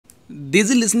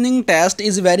This listening test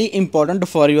is very important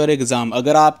for your exam.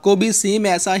 अगर आपको भी सेम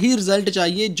ऐसा ही रिजल्ट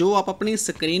चाहिए जो आप अपनी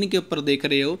स्क्रीन के ऊपर देख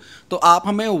रहे हो, तो आप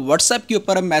हमें व्हाट्सएप के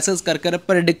ऊपर मैसेज कर कर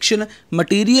प्रेडिक्शन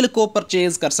मटेरियल को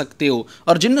परचेज कर सकते हो।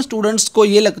 और जिन स्टूडेंट्स को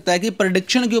ये लगता है कि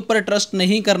प्रेडिक्शन के ऊपर ट्रस्ट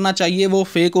नहीं करना चाहिए, वो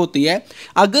फेक होती है,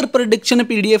 अगर प्रेडिक्शन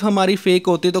पीडीएफ हमारी फेक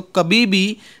होती तो कभी भी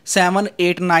 7,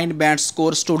 8, 9 बैंड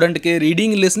स्कोर स्टूडेंट के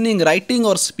रीडिंग, लिसनिंग, राइटिंग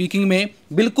और स्पीकिंग में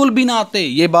बिल्कुल भी ना आते।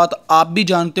 ये बात आप भी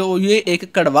जानते हो, ये एक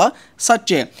कड़वा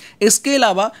सच है। इसके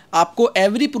अलावा आपको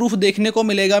एवरी प्रूफ देखने को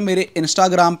मिलेगा मेरे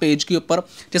इंस्टाग्राम पेज के ऊपर,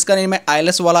 जिसका नेम है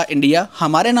आईएलएस वाला इंडिया।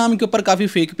 हमारे नाम के ऊपर काफ़ी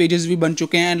फेक पेजेस भी बन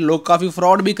चुके हैं, लोग काफ़ी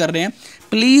फ्रॉड भी कर रहे हैं।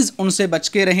 प्लीज़ उनसे बच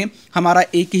के रहें। हमारा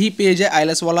एक ही पेज है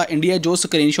आईएलएस वाला इंडिया, जो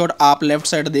स्क्रीनशॉट आप लेफ्ट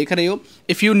साइड देख रहे हो।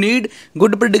 If you need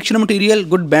good prediction material,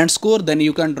 good band score, then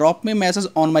you can drop me message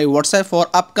on my WhatsApp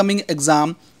for upcoming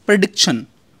exam prediction.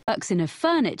 Works in a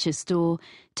furniture store,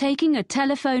 taking a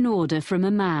telephone order from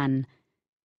a man.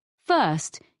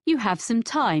 First, you have some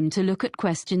time to look at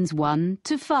questions 1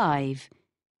 to 5.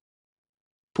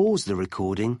 Pause the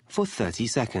recording for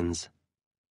 30 seconds.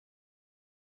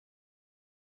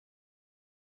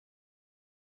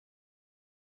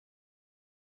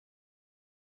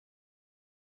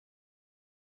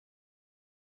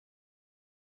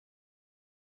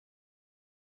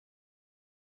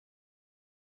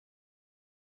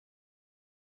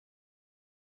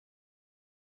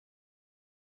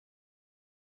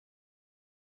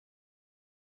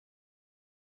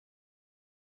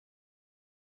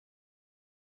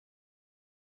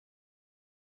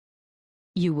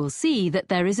 You will see that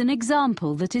there is an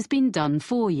example that has been done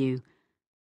for you.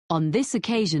 On this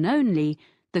occasion only,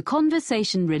 the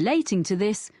conversation relating to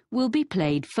this will be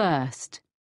played first.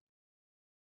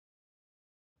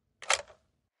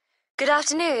 Good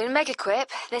afternoon,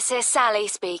 Megaquip. This is Sally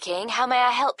speaking. How may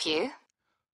I help you?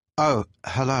 Oh,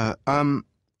 hello.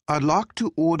 I'd like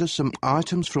to order some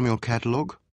items from your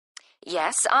catalogue.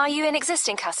 Yes, are you an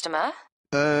existing customer?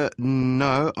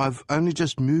 No, I've only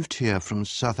just moved here from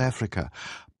South Africa,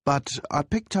 but I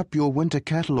picked up your winter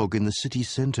catalogue in the city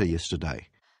centre yesterday.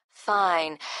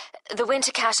 Fine. The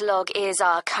winter catalogue is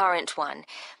our current one.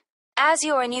 As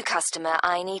you're a new customer,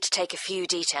 I need to take a few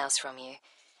details from you.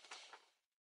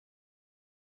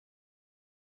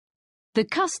 The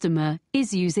customer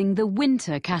is using the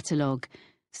winter catalogue,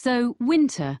 so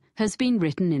winter has been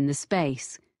written in the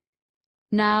space.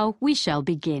 Now we shall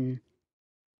begin.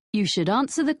 You should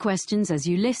answer the questions as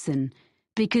you listen,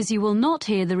 because you will not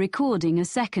hear the recording a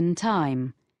second time.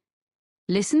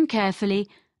 Listen carefully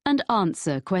and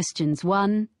answer questions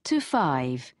 1 to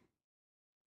 5.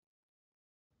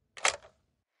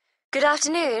 Good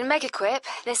afternoon,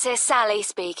 Megaquip. This is Sally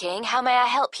speaking. How may I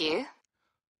help you?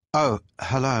 Oh,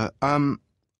 hello.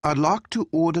 I'd like to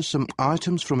order some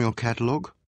items from your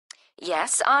catalogue.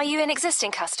 Yes, are you an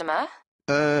existing customer?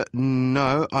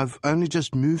 No, I've only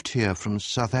just moved here from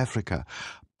South Africa,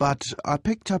 but I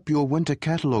picked up your winter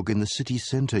catalogue in the city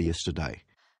centre yesterday.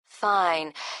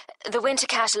 Fine. The winter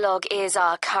catalogue is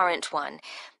our current one.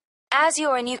 As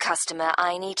you're a new customer,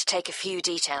 I need to take a few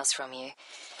details from you.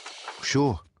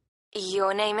 Sure.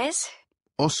 Your name is?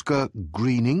 Oscar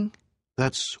Greening.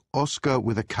 That's Oscar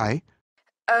with a K.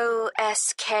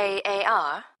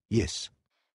 Oskar? Yes.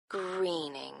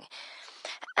 Greening.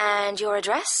 And your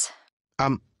address?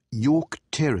 York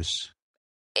Terrace.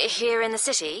 Here in the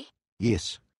city?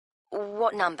 Yes.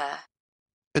 What number?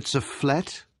 It's a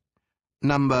flat,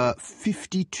 number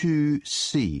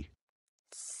 52C.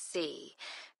 C.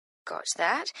 Got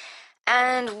that.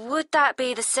 And would that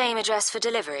be the same address for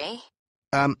delivery?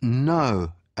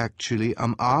 No, actually,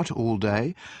 I'm out all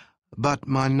day, but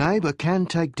my neighbour can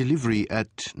take delivery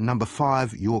at number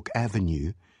 5 York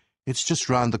Avenue. It's just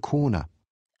round the corner.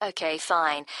 Okay,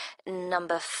 fine.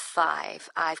 Number 5.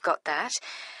 I've got that.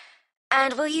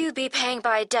 And will you be paying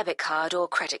by debit card or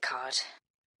credit card?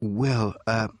 Well,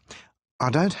 I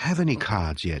don't have any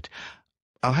cards yet.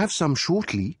 I'll have some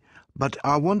shortly, but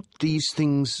I want these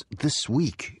things this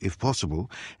week, if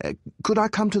possible. Could I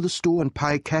come to the store and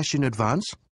pay cash in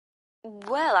advance?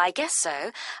 Well, I guess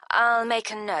so. I'll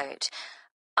make a note.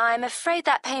 I'm afraid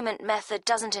that payment method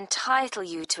doesn't entitle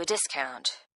you to a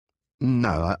discount.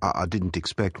 No, I didn't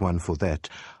expect one for that.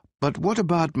 But what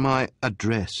about my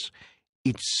address?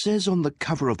 It says on the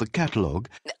cover of the catalogue...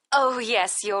 Oh,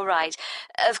 yes, you're right.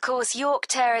 Of course, York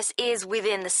Terrace is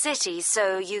within the city,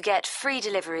 so you get free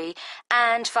delivery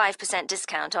and 5%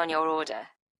 discount on your order.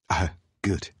 Oh,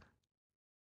 good.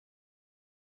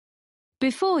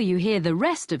 Before you hear the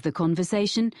rest of the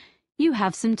conversation, you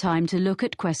have some time to look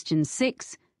at questions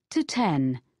 6 to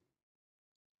 10.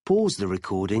 Pause the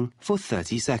recording for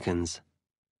 30 seconds.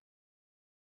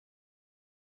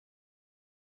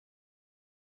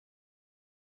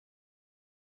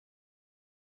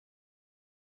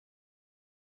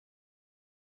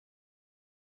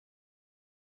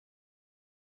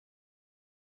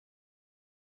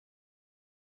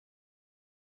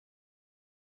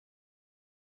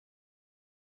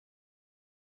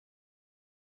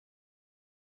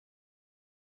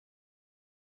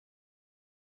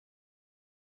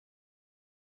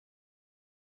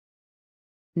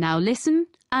 Now listen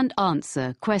and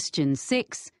answer questions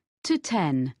 6 to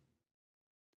 10.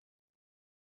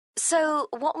 So,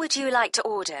 what would you like to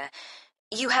order?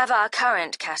 You have our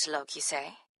current catalogue, you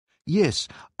say? Yes,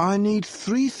 I need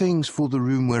 3 things for the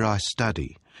room where I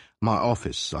study. My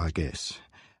office, I guess.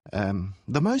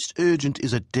 The most urgent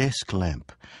is a desk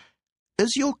lamp.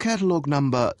 Is your catalogue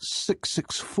number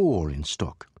 664 in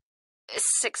stock?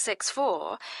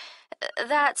 664?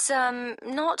 That's,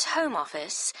 not home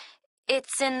office.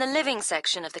 It's in the living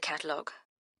section of the catalogue.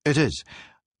 It is.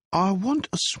 I want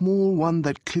a small one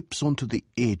that clips onto the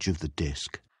edge of the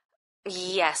desk.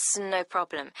 Yes, no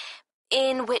problem.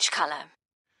 In which colour?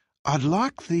 I'd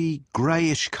like the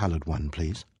greyish-coloured one,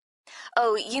 please.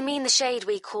 Oh, you mean the shade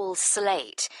we call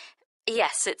slate.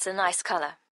 Yes, it's a nice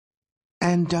colour.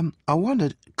 And I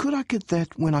wondered, could I get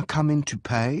that when I come in to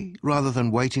pay, rather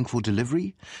than waiting for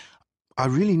delivery? I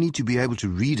really need to be able to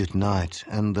read at night,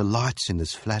 and the lights in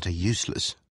this flat are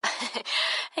useless.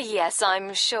 Yes,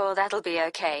 I'm sure that'll be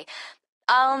okay.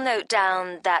 I'll note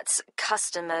down that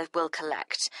customer will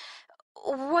collect.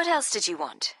 What else did you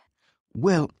want?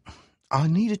 Well, I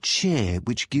need a chair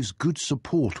which gives good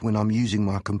support when I'm using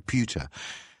my computer.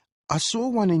 I saw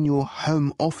one in your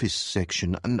home office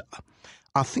section, and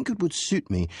I think it would suit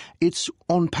me. It's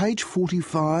on page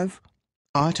 45,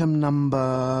 item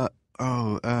number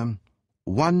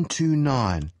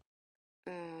 129.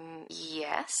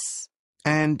 Yes?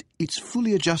 And it's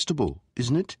fully adjustable,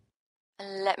 isn't it?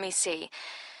 Let me see.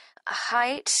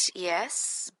 Height,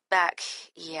 yes. Back,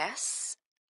 yes.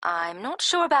 I'm not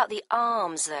sure about the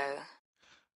arms, though.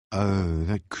 Oh,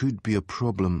 that could be a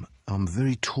problem. I'm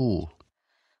very tall.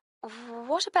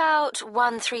 What about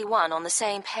 131 on the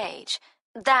same page?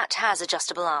 That has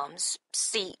adjustable arms,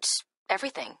 seat,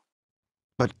 everything.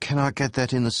 But can I get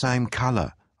that in the same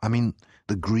colour? I mean,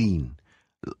 the green,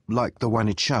 like the one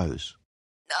it shows.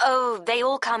 Oh, they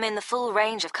all come in the full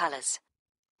range of colours.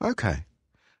 Okay,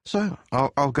 so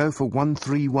I'll go for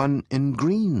 131 in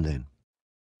green then.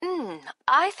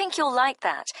 I think you'll like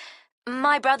that.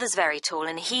 My brother's very tall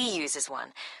and he uses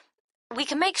one. We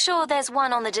can make sure there's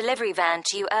one on the delivery van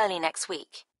to you early next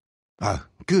week. Oh,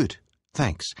 good.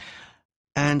 Thanks.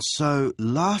 And so,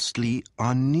 lastly,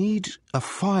 I need a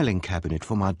filing cabinet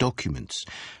for my documents.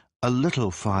 A little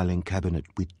filing cabinet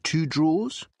with 2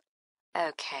 drawers.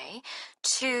 Okay,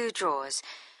 2 drawers.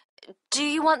 Do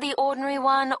you want the ordinary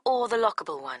one or the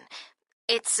lockable one?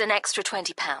 It's an extra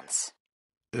 £20.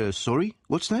 Sorry,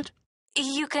 what's that?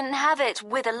 You can have it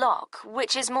with a lock,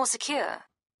 which is more secure.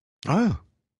 Oh,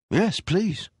 yes,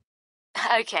 please.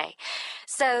 Okay,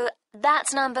 so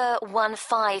that's number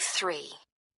 153.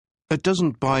 It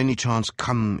doesn't by any chance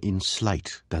come in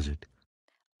slate, does it?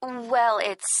 Well,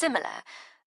 it's similar,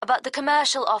 but the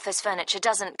commercial office furniture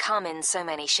doesn't come in so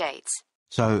many shades.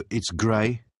 So it's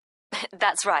grey?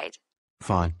 That's right.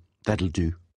 Fine, that'll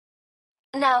do.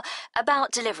 Now,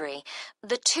 about delivery,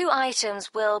 the 2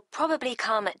 items will probably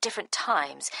come at different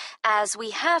times, as we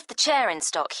have the chair in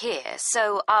stock here,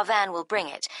 so our van will bring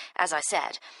it, as I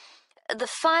said. The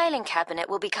filing cabinet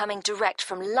will be coming direct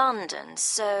from London,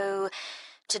 so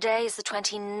today is the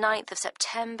 29th of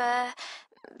September.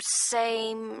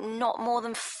 Say not more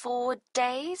than 4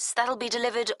 days. That'll be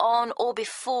delivered on or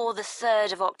before the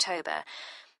 3rd of October.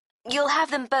 You'll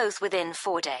have them both within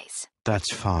 4 days.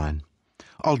 That's fine.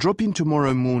 I'll drop in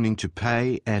tomorrow morning to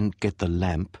pay and get the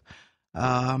lamp.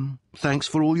 Thanks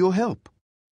for all your help.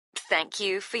 Thank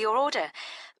you for your order.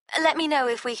 Let me know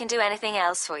if we can do anything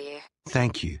else for you.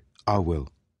 Thank you. I will.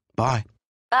 Bye.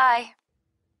 Bye.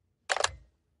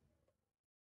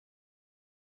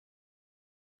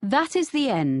 That is the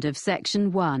end of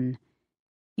section 1.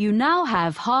 You now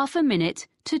have half a minute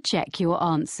to check your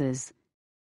answers.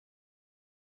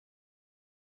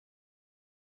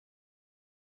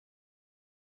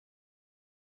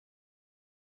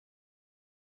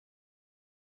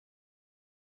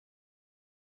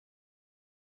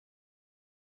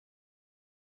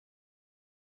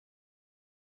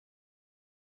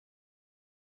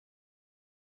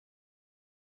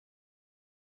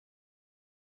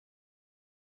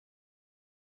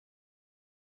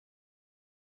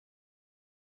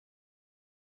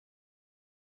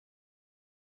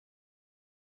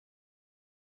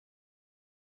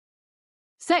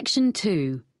 Section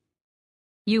 2.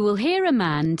 You will hear a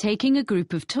man taking a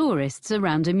group of tourists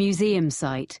around a museum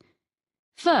site.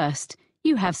 First,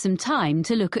 you have some time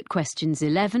to look at questions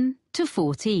 11 to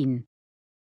 14.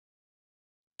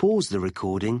 Pause the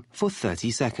recording for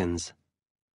 30 seconds.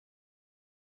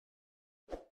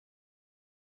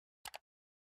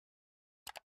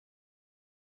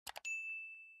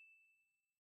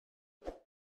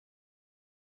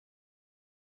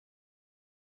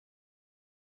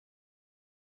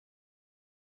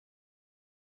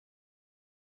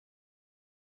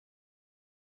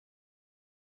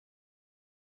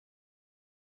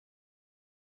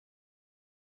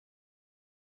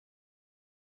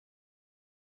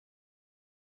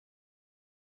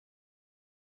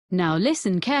 Now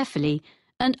listen carefully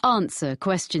and answer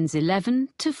questions 11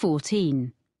 to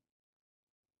 14.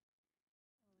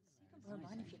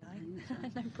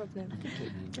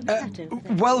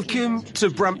 Welcome to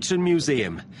Brampton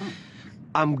Museum.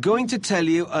 I'm going to tell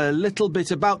you a little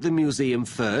bit about the museum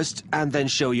first and then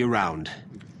show you round.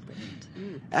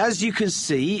 As you can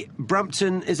see,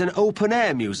 Brampton is an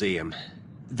open-air museum.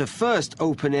 The first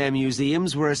open-air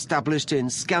museums were established in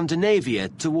Scandinavia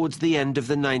towards the end of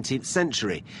the 19th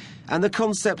century, and the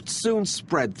concept soon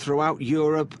spread throughout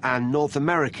Europe and North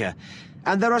America,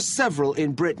 and there are several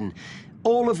in Britain,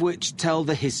 all of which tell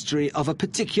the history of a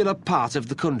particular part of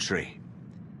the country.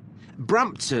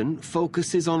 Brampton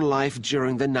focuses on life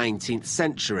during the 19th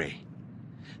century.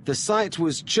 The site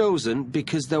was chosen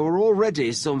because there were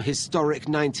already some historic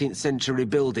 19th century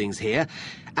buildings here,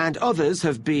 and others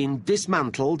have been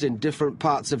dismantled in different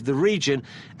parts of the region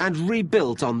and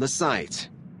rebuilt on the site.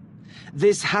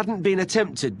 This hadn't been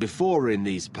attempted before in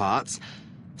these parts,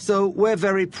 so we're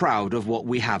very proud of what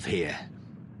we have here.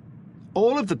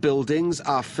 All of the buildings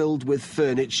are filled with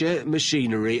furniture,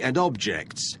 machinery and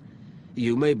objects.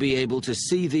 You may be able to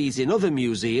see these in other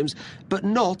museums, but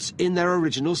not in their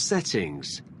original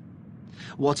settings.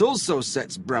 What also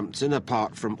sets Brampton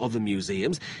apart from other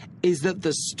museums is that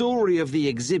the story of the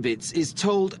exhibits is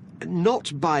told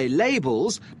not by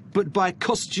labels, but by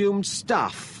costumed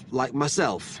staff like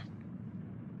myself.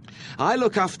 I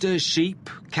look after sheep,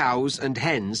 cows and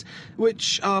hens,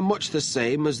 which are much the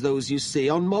same as those you see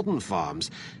on modern farms,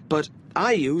 but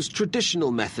I use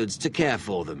traditional methods to care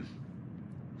for them.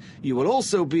 You will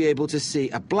also be able to see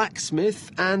a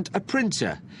blacksmith and a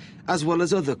printer, as well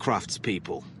as other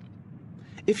craftspeople.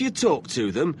 If you talk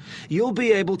to them, you'll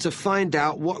be able to find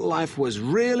out what life was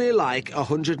really like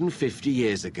 150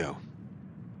 years ago.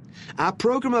 Our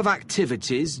programme of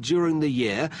activities during the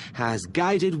year has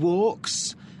guided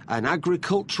walks, an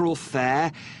agricultural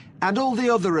fair, and all the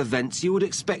other events you would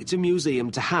expect a museum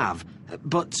to have.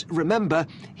 But remember,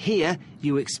 here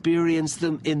you experience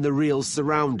them in the real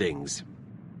surroundings.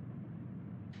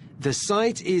 The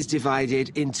site is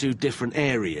divided into different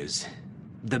areas.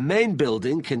 The main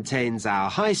building contains our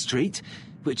High Street,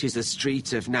 which is a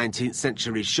street of 19th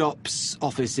century shops,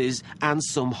 offices and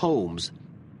some homes.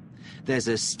 There's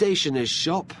a stationer's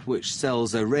shop which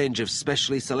sells a range of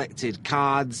specially selected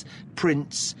cards,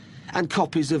 prints and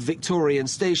copies of Victorian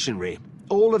stationery,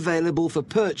 all available for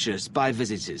purchase by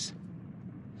visitors.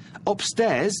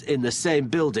 Upstairs, in the same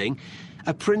building,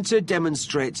 a printer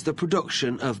demonstrates the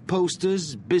production of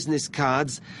posters, business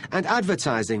cards and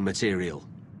advertising material.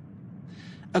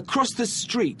 Across the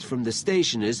street from the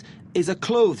stationer's is a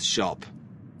clothes shop,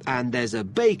 and there's a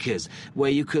baker's where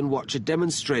you can watch a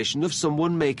demonstration of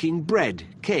someone making bread,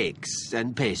 cakes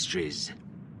and pastries.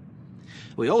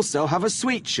 We also have a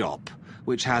sweet shop,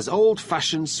 which has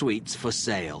old-fashioned sweets for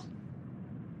sale.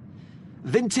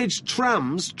 Vintage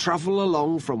trams travel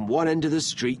along from one end of the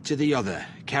street to the other,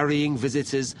 carrying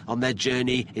visitors on their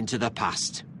journey into the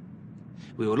past.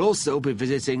 We will also be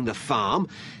visiting the farm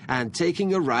and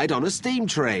taking a ride on a steam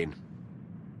train.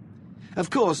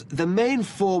 Of course, the main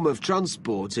form of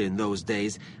transport in those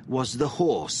days was the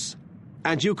horse,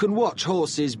 and you can watch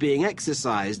horses being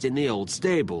exercised in the old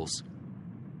stables.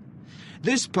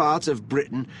 This part of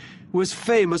Britain was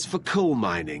famous for coal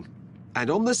mining,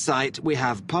 and on the site we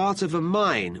have part of a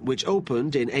mine which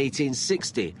opened in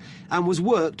 1860 and was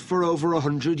worked for over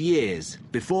 100 years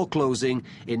before closing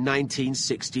in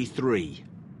 1963.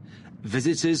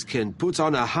 Visitors can put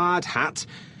on a hard hat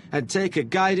and take a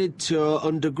guided tour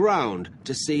underground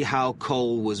to see how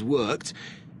coal was worked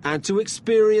and to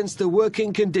experience the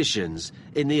working conditions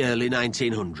in the early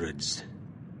 1900s.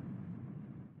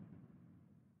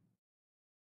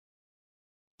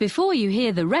 Before you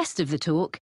hear the rest of the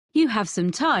talk, you have some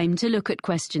time to look at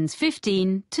questions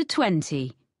 15 to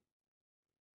 20.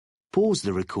 Pause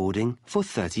the recording for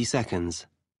 30 seconds.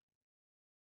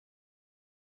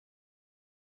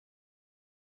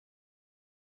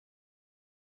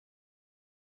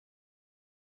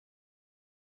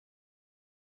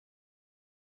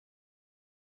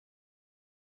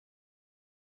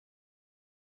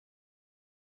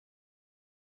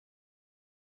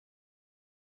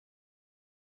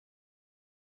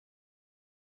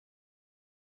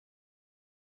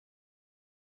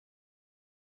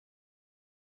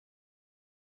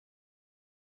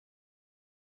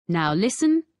 Now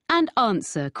listen and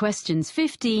answer questions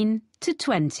 15 to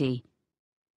 20.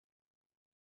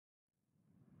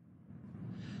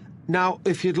 Now,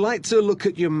 if you'd like to look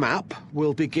at your map,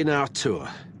 we'll begin our tour.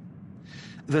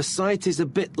 The site is a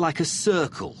bit like a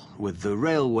circle, with the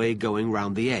railway going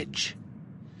round the edge.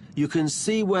 You can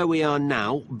see where we are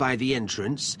now by the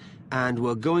entrance, and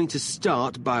we're going to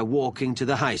start by walking to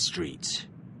the high street.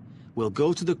 We'll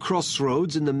go to the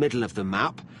crossroads in the middle of the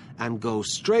map and go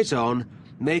straight on,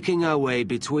 making our way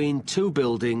between two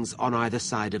buildings on either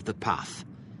side of the path.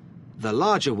 The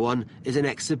larger one is an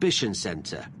exhibition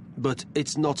centre, but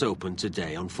it's not open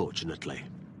today, unfortunately.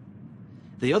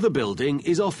 The other building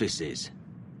is offices.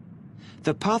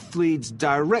 The path leads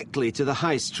directly to the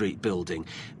High Street building,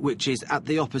 which is at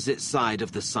the opposite side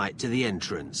of the site to the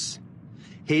entrance.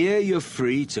 Here you're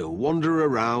free to wander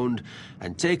around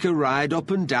and take a ride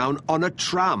up and down on a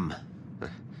tram.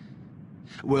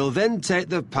 We'll then take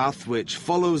the path which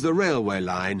follows the railway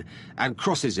line and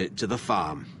crosses it to the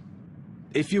farm.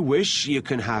 If you wish, you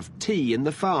can have tea in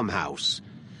the farmhouse,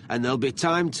 and there'll be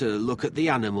time to look at the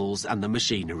animals and the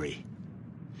machinery.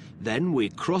 Then we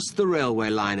cross the railway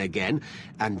line again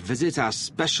and visit our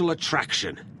special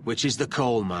attraction, which is the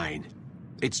coal mine.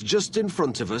 It's just in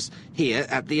front of us, here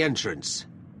at the entrance.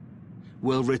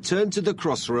 We'll return to the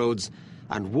crossroads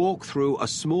and walk through a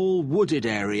small wooded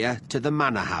area to the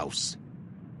manor house.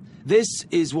 This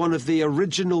is one of the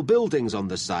original buildings on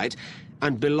the site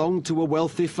and belonged to a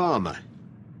wealthy farmer.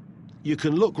 You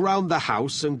can look round the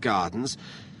house and gardens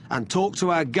and talk to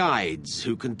our guides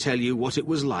who can tell you what it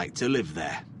was like to live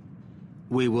there.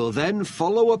 We will then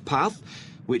follow a path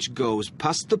which goes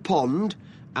past the pond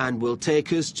and will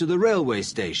take us to the railway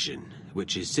station,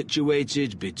 which is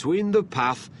situated between the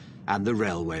path and the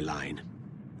railway line.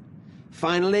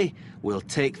 Finally, we'll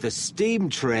take the steam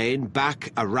train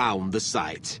back around the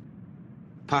site,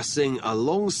 passing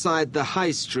alongside the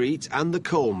high street and the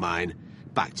coal mine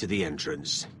back to the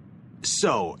entrance.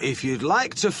 So, if you'd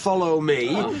like to follow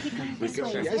me...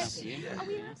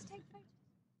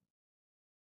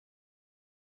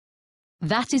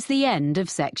 That is the end of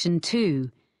section 2.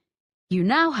 You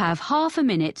now have half a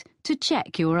minute to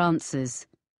check your answers.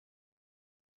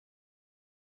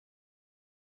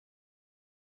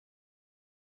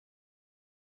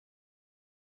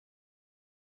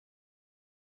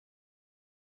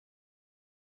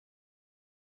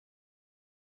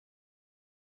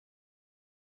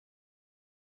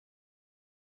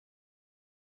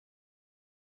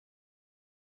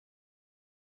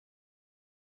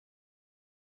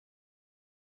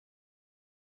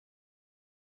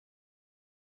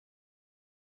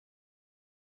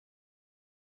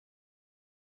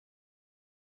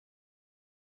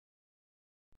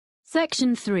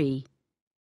 Section 3.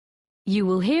 You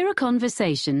will hear a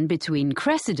conversation between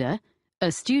Cressida,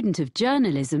 a student of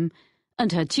journalism, and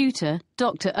her tutor,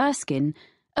 Dr. Erskine,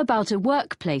 about a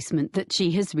work placement that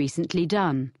she has recently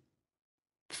done.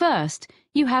 First,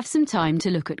 you have some time to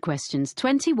look at questions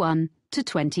 21 to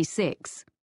 26.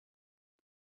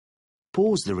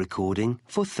 Pause the recording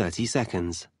for 30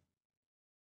 seconds.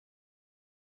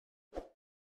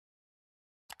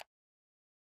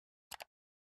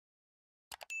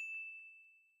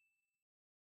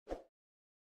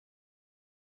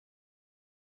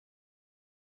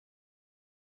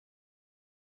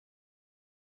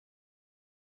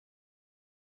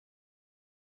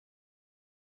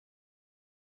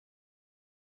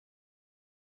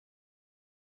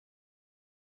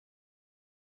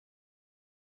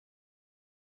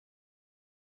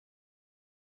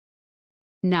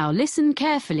 Now listen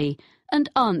carefully and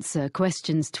answer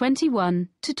questions 21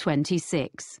 to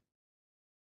 26.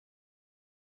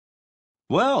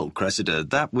 Well, Cressida,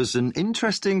 that was an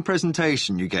interesting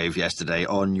presentation you gave yesterday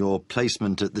on your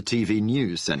placement at the TV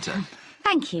News Centre.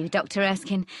 Thank you, Dr.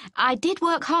 Erskine. I did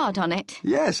work hard on it.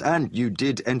 Yes, and you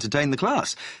did entertain the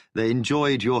class. They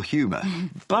enjoyed your humour,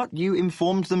 but you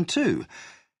informed them too.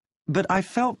 But I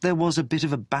felt there was a bit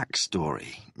of a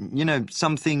backstory. You know,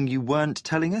 something you weren't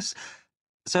telling us.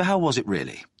 So how was it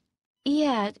really?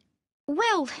 Yeah,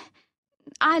 well,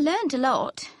 I learned a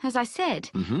lot, as I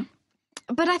said. Mm-hmm.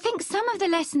 But I think some of the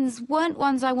lessons weren't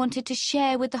ones I wanted to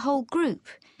share with the whole group.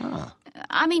 Ah.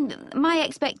 I mean, my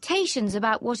expectations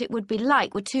about what it would be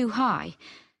like were too high.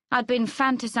 I'd been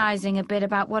fantasizing a bit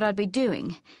about what I'd be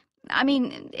doing. I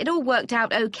mean, it all worked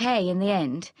out okay in the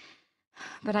end.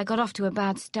 But I got off to a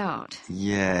bad start.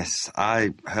 Yes,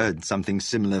 I heard something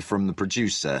similar from the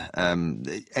producer,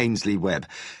 Ainsley Webb,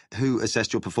 who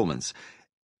assessed your performance.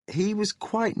 He was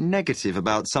quite negative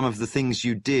about some of the things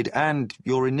you did and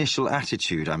your initial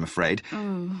attitude, I'm afraid.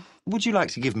 Would you like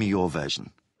to give me your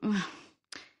version?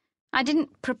 I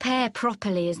didn't prepare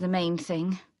properly is the main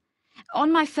thing.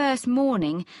 On my first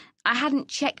morning, I hadn't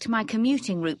checked my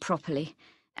commuting route properly.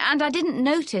 And I didn't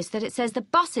notice that it says the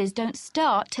buses don't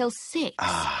start till 6.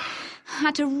 I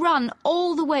had to run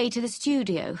all the way to the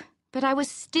studio, but I was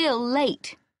still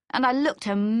late, and I looked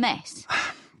a mess.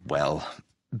 Well,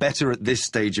 better at this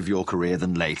stage of your career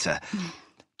than later.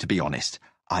 To be honest,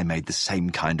 I made the same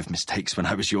kind of mistakes when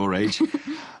I was your age.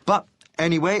 But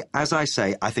anyway, as I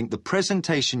say, I think the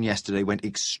presentation yesterday went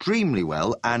extremely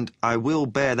well, and I will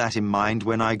bear that in mind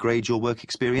when I grade your work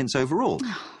experience overall.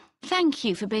 Thank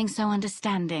you for being so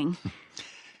understanding.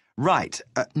 Right.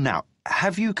 Now,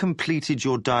 have you completed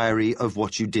your diary of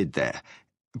what you did there?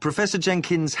 Professor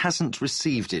Jenkins hasn't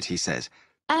received it, he says.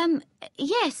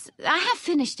 Yes, I have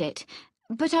finished it,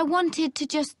 but I wanted to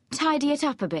just tidy it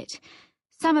up a bit.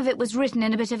 Some of it was written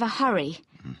in a bit of a hurry.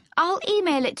 I'll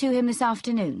email it to him this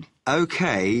afternoon.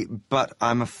 OK, but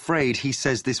I'm afraid he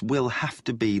says this will have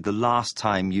to be the last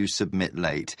time you submit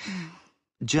late.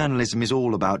 Journalism is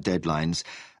all about deadlines,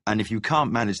 and if you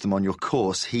can't manage them on your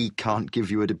course, he can't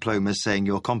give you a diploma saying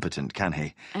you're competent, can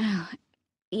he? Oh,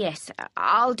 yes,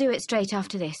 I'll do it straight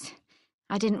after this.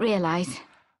 I didn't realise.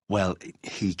 Well,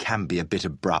 he can be a bit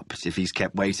abrupt if he's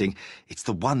kept waiting. It's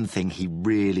the one thing he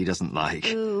really doesn't like.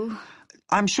 Ooh.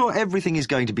 I'm sure everything is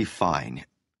going to be fine.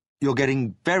 You're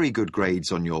getting very good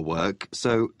grades on your work,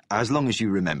 so as long as you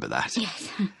remember that. Yes.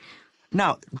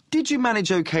 Now, did you manage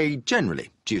OK generally,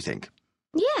 do you think?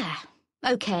 Yeah,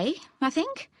 OK, I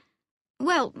think.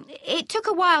 Well, it took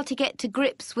a while to get to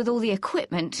grips with all the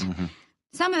equipment.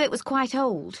 Some of it was quite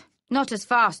old, not as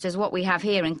fast as what we have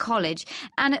here in college,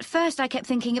 and at first I kept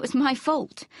thinking it was my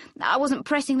fault. I wasn't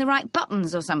pressing the right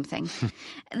buttons or something.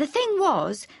 The thing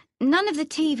was, none of the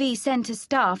TV centre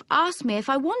staff asked me if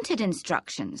I wanted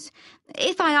instructions.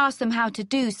 If I asked them how to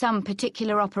do some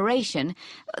particular operation,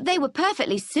 they were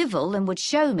perfectly civil and would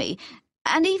show me,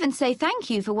 and even say thank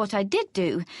you for what I did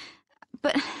do.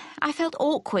 But I felt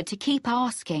awkward to keep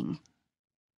asking.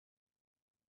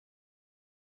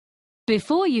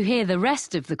 Before you hear the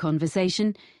rest of the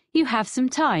conversation, you have some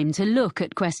time to look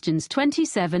at questions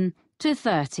 27 to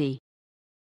 30.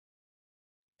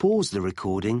 Pause the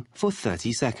recording for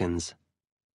 30 seconds.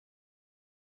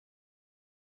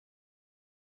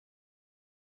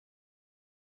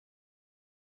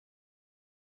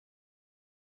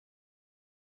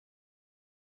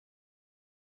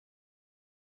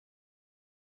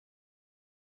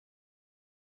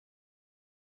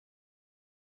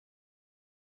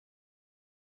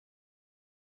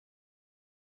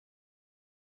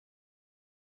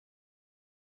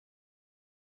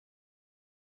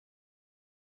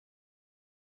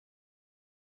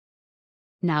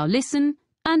 Now listen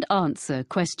and answer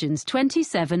questions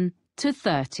 27 to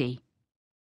 30.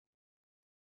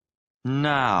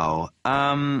 Now,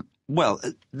 well,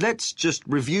 let's just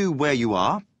review where you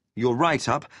are, your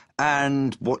write-up,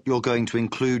 and what you're going to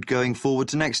include going forward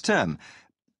to next term.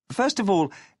 First of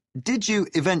all, did you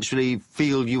eventually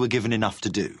feel you were given enough to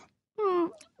do?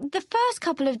 The first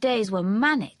couple of days were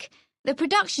manic. The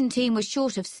production team was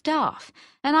short of staff,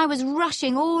 and I was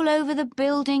rushing all over the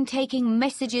building, taking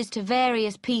messages to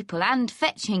various people and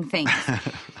fetching things.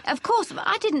 Of course,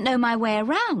 I didn't know my way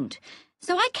around,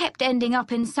 so I kept ending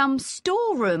up in some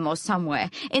storeroom or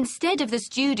somewhere, instead of the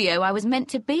studio I was meant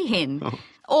to be in.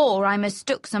 Or I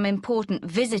mistook some important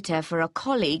visitor for a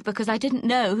colleague because I didn't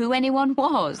know who anyone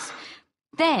was.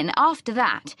 Then, after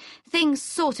that, things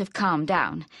sort of calmed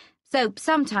down. So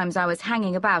sometimes I was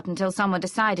hanging about until someone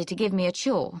decided to give me a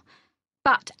chore.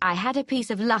 But I had a piece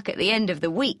of luck at the end of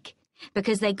the week,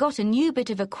 because they got a new bit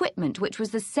of equipment which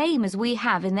was the same as we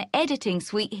have in the editing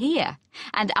suite here,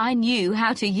 and I knew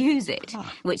how to use it,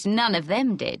 which none of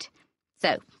them did.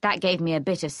 So that gave me a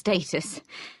bit of status.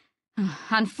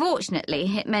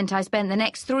 Unfortunately, it meant I spent the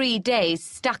next 3 days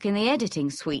stuck in the editing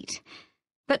suite.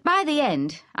 But by the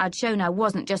end, I'd shown I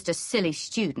wasn't just a silly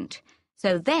student.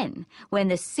 So then, when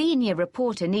the senior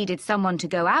reporter needed someone to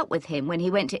go out with him when he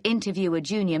went to interview a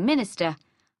junior minister,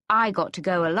 I got to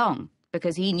go along,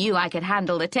 because he knew I could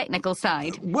handle the technical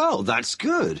side. Well, that's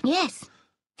good. Yes.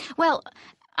 Well,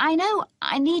 I know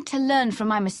I need to learn from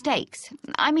my mistakes.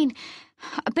 I mean,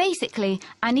 basically,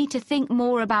 I need to think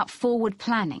more about forward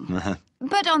planning.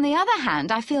 But on the other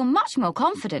hand, I feel much more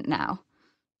confident now.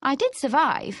 I did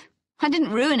survive. I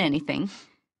didn't ruin anything.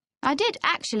 I did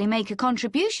actually make a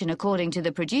contribution, according to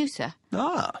the producer.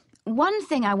 One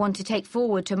thing I want to take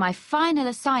forward to my final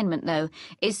assignment, though,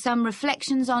 is some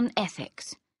reflections on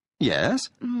ethics. Yes?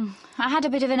 I had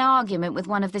a bit of an argument with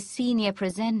one of the senior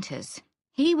presenters.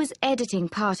 He was editing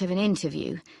part of an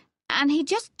interview, and he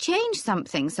just changed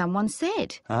something someone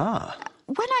said. When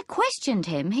I questioned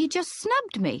him, he just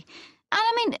snubbed me. And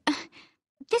I mean,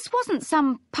 this wasn't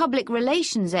some public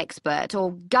relations expert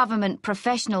or government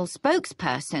professional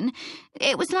spokesperson.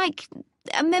 It was like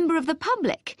a member of the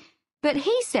public. But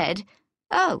he said,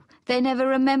 oh, they never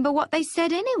remember what they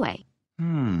said anyway.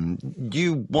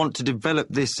 You want to develop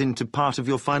this into part of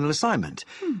your final assignment?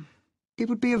 It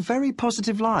would be a very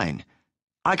positive line.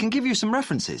 I can give you some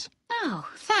references. Oh,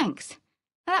 thanks.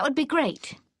 That would be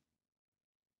great.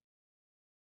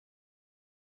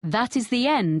 That is the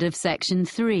end of section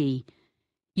 3.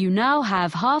 You now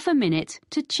have half a minute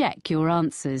to check your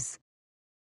answers.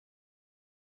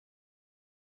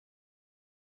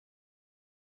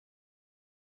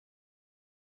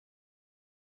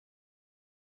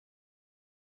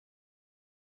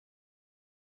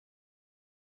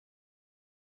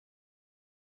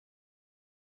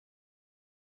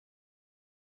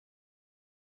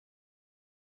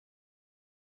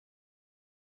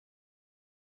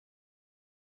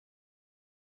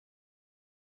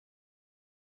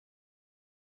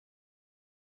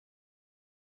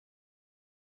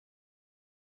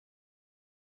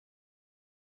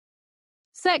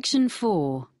 Section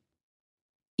 4.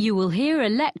 You will hear a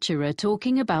lecturer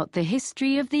talking about the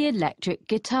history of the electric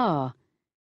guitar.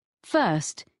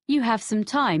 First, you have some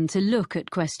time to look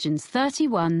at questions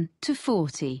 31 to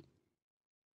 40.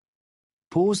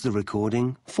 Pause the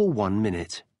recording for 1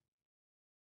 minute.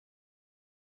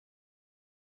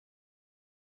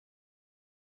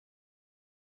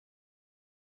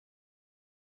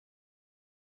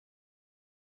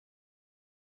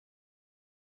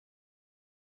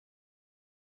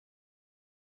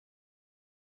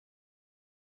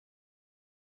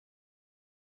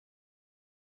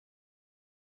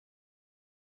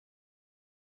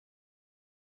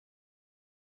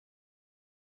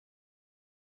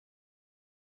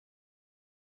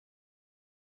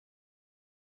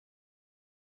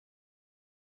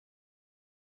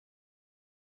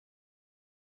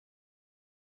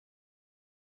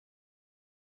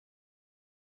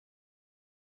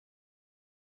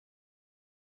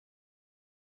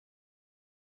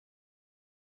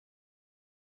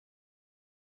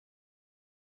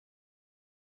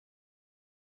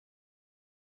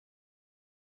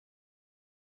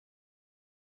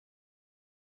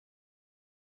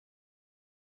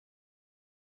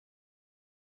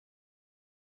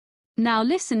 Now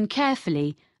listen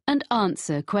carefully and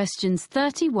answer questions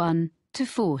 31 to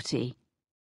 40.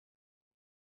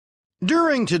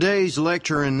 During today's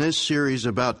lecture in this series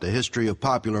about the history of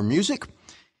popular music,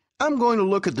 I'm going to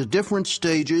look at the different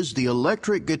stages the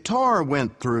electric guitar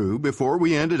went through before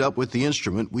we ended up with the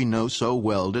instrument we know so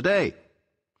well today.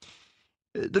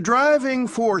 The driving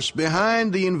force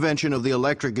behind the invention of the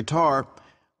electric guitar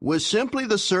was simply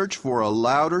the search for a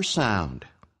louder sound.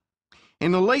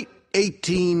 In the late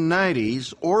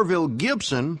 1890s, Orville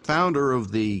Gibson, founder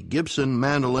of the Gibson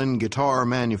Mandolin Guitar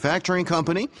Manufacturing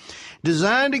Company,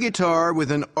 designed a guitar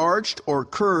with an arched or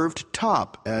curved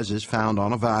top, as is found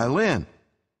on a violin.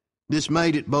 This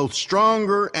made it both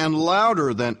stronger and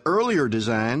louder than earlier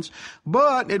designs,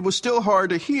 but it was still hard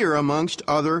to hear amongst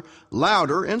other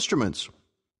louder instruments.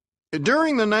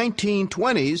 During the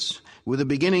 1920s, with the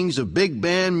beginnings of big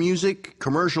band music,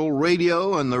 commercial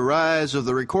radio, and the rise of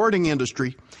the recording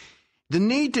industry, the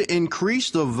need to increase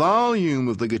the volume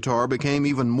of the guitar became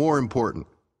even more important.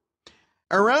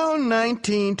 Around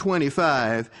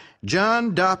 1925,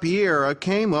 John Dappiera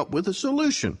came up with a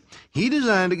solution. He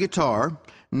designed a guitar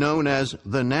known as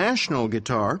the National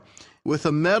Guitar with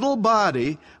a metal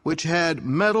body which had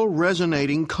metal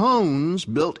resonating cones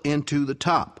built into the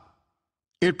top.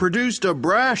 It produced a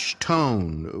brash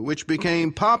tone, which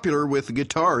became popular with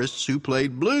guitarists who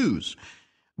played blues,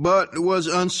 but was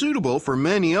unsuitable for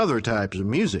many other types of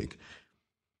music.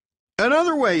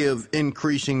 Another way of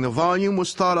increasing the volume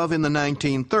was thought of in the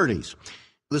 1930s.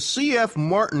 The C.F.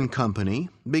 Martin Company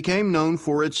became known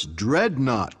for its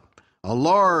Dreadnought, a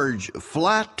large,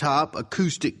 flat-top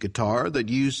acoustic guitar that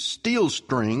used steel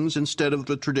strings instead of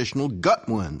the traditional gut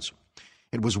ones.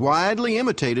 It was widely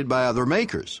imitated by other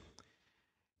makers.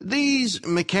 These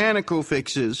mechanical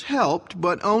fixes helped,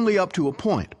 but only up to a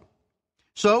point.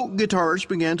 So guitarists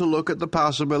began to look at the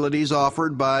possibilities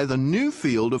offered by the new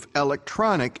field of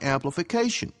electronic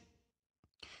amplification.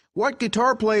 What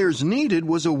guitar players needed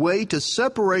was a way to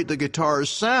separate the guitar's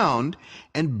sound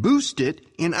and boost it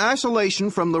in isolation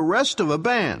from the rest of a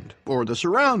band or the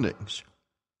surroundings.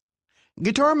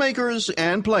 Guitar makers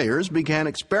and players began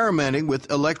experimenting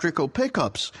with electrical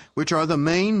pickups, which are the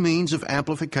main means of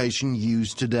amplification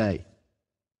used today.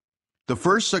 The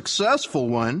first successful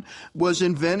one was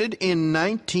invented in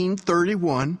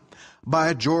 1931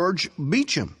 by George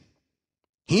Beecham.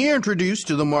 He introduced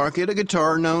to the market a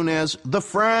guitar known as the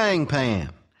frying pan,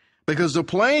 because the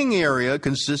playing area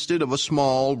consisted of a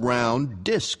small round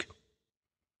disc.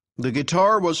 The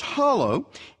guitar was hollow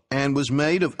and was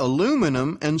made of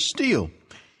aluminum and steel.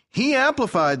 He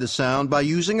amplified the sound by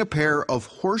using a pair of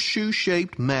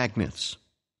horseshoe-shaped magnets.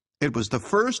 It was the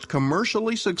first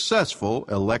commercially successful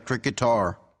electric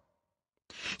guitar.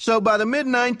 So by the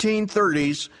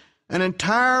mid-1930s, an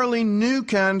entirely new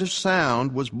kind of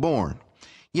sound was born.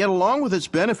 Yet along with its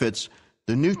benefits,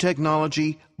 the new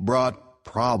technology brought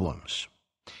problems.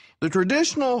 The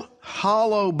traditional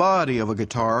hollow body of a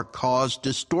guitar caused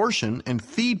distortion and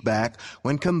feedback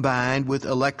when combined with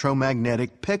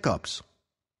electromagnetic pickups.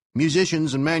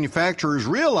 Musicians and manufacturers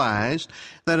realized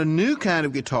that a new kind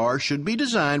of guitar should be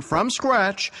designed from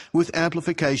scratch with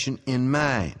amplification in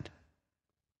mind.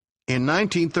 In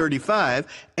 1935,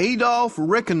 Adolf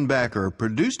Rickenbacker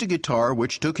produced a guitar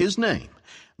which took his name,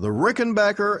 the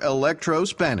Rickenbacker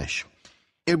Electro-Spanish.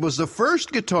 It was the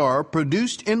first guitar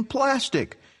produced in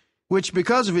plastic, which,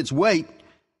 because of its weight,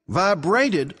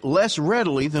 vibrated less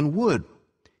readily than wood.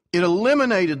 It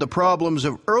eliminated the problems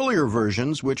of earlier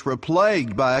versions, which were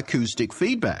plagued by acoustic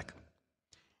feedback.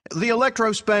 The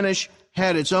Electro-Spanish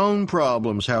had its own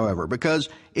problems, however, because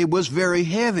it was very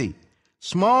heavy,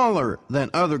 smaller than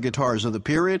other guitars of the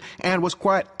period, and was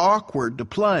quite awkward to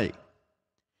play.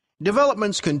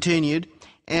 Developments continued,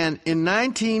 and in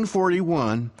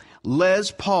 1941,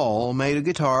 Les Paul made a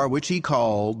guitar which he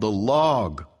called the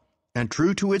Log, and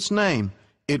true to its name,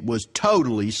 it was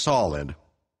totally solid.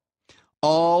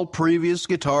 All previous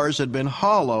guitars had been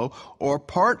hollow or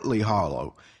partly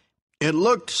hollow. It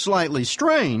looked slightly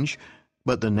strange,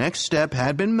 but the next step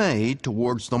had been made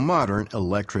towards the modern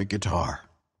electric guitar.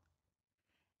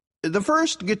 The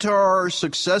first guitar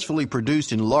successfully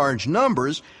produced in large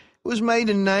numbers was made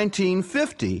in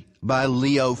 1950 by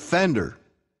Leo Fender.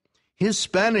 His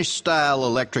Spanish-style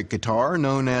electric guitar,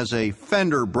 known as a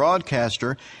Fender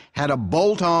Broadcaster, had a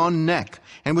bolt-on neck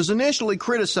and was initially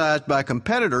criticized by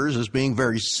competitors as being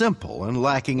very simple and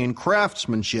lacking in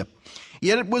craftsmanship.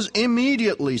 Yet it was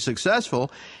immediately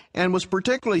successful and was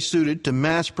particularly suited to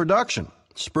mass production,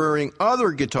 spurring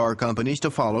other guitar companies to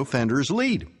follow Fender's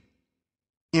lead.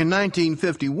 In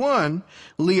 1951,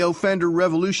 Leo Fender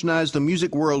revolutionized the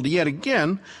music world yet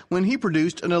again when he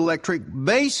produced an electric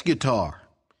bass guitar.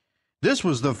 This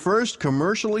was the first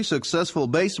commercially successful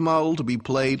bass model to be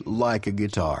played like a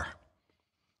guitar.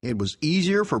 It was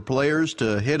easier for players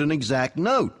to hit an exact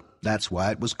note. That's why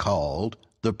it was called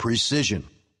the Precision.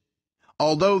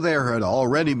 Although there had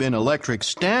already been electric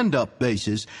stand-up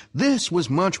basses, this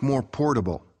was much more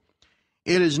portable.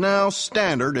 It is now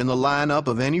standard in the lineup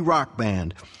of any rock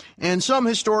band, and some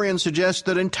historians suggest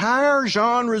that entire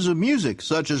genres of music,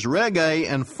 such as reggae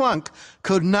and funk,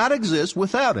 could not exist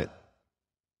without it.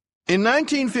 In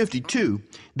 1952,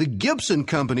 the Gibson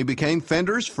Company became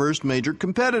Fender's first major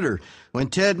competitor when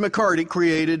Ted McCarty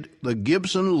created the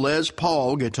Gibson Les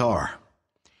Paul guitar.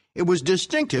 It was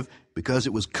distinctive because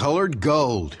it was colored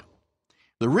gold.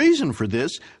 The reason for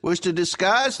this was to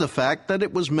disguise the fact that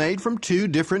it was made from two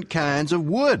different kinds of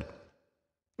wood.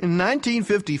 In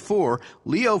 1954,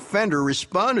 Leo Fender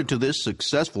responded to this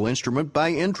successful instrument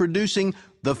by introducing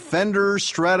the Fender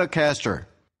Stratocaster.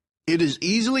 It is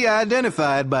easily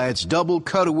identified by its double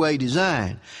cutaway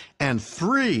design and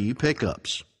 3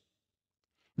 pickups.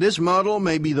 This model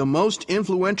may be the most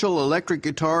influential electric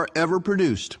guitar ever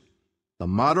produced. The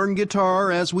modern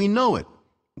guitar as we know it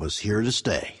was here to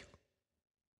stay.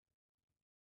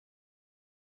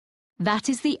 That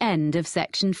is the end of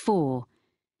section 4.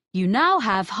 You now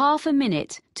have half a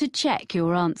minute to check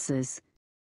your answers.